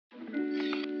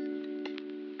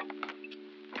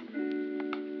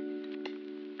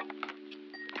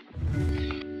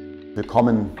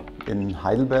Willkommen in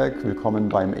Heidelberg, willkommen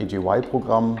beim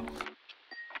AJY-Programm.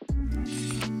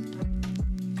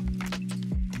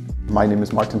 My name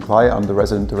is Martin Klei. I'm the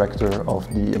resident director of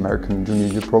the American Junior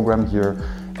Year program here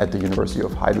at the University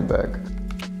of Heidelberg.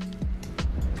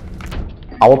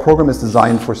 Our program is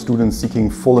designed for students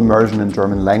seeking full immersion in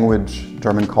German language,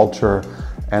 German culture,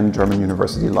 and German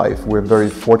university life. We're very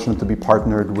fortunate to be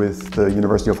partnered with the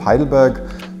University of Heidelberg,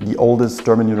 the oldest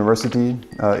German university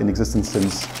in existence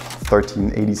since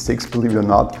 1386, believe it or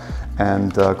not,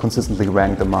 and consistently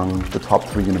ranked among the top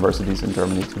 3 universities in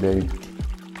Germany today.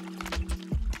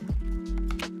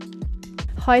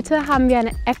 Heute haben wir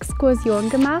eine Exkursion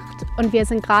gemacht und wir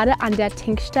sind gerade an der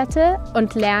Tinkstätte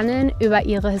und lernen über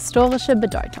ihre historische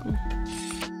Bedeutung.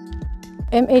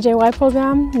 Im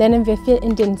AJY-Programm lernen wir viel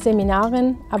in den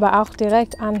Seminaren, aber auch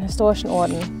direkt an historischen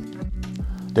Orten.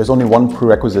 There's only one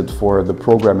prerequisite for the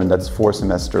program, and that's 4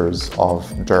 semesters of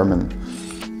German.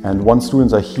 And once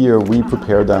students are here, we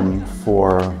prepare them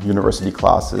for university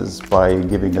classes by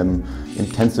giving them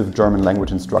intensive German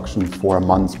language instruction for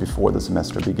months before the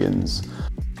semester begins.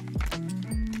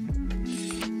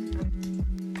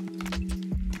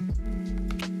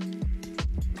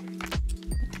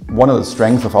 One of the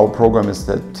strengths of our program is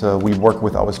that we work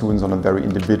with our students on a very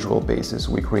individual basis.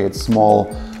 We create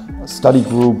small study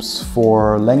groups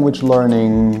for language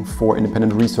learning, for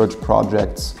independent research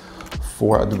projects,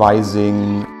 for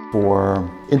advising, for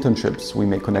internships. We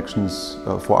make connections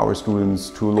for our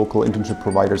students to local internship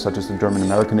providers such as the German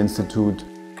American Institute.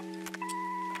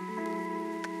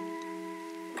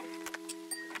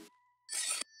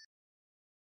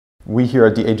 We here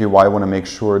at the AJY want to make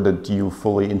sure that you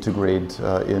fully integrate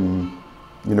in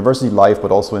university life,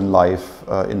 but also in life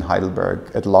in Heidelberg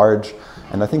at large.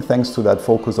 And I think thanks to that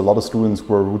focus, a lot of students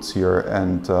grow roots here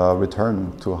and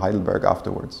return to Heidelberg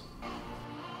afterwards.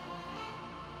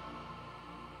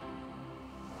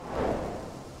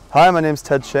 Hi, my name is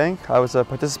Ted Schenk. I was a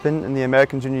participant in the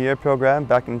American Junior Year program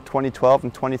back in 2012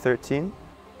 and 2013.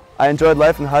 I enjoyed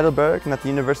life in Heidelberg and at the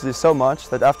university so much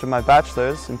that after my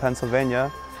bachelor's in Pennsylvania,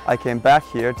 I came back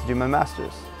here to do my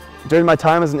master's. During my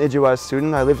time as an AJY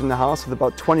student, I lived in a house with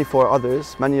about 24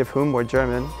 others, many of whom were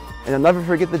German. And I'll never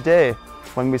forget the day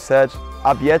when we said,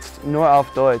 "Ab jetzt nur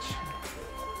auf Deutsch."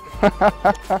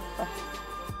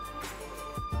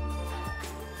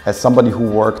 As somebody who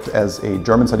worked as a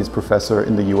German studies professor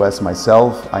in the US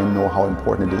myself, I know how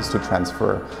important it is to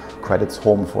transfer credits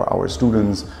home for our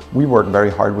students. We work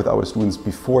very hard with our students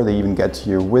before they even get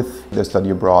here with their study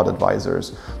abroad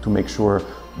advisors to make sure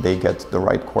they get the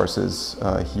right courses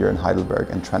here in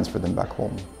Heidelberg and transfer them back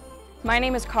home. My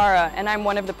name is Kara and I'm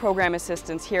one of the program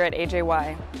assistants here at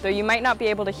AJY. Though you might not be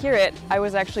able to hear it, I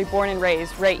was actually born and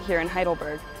raised right here in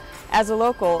Heidelberg. As a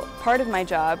local, part of my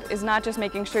job is not just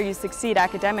making sure you succeed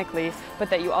academically, but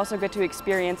that you also get to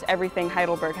experience everything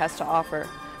Heidelberg has to offer.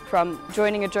 From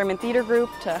joining a German theater group,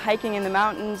 to hiking in the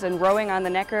mountains and rowing on the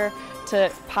Neckar,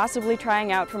 to possibly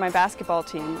trying out for my basketball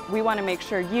team, we want to make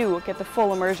sure you get the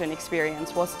full immersion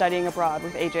experience while studying abroad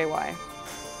with AJY.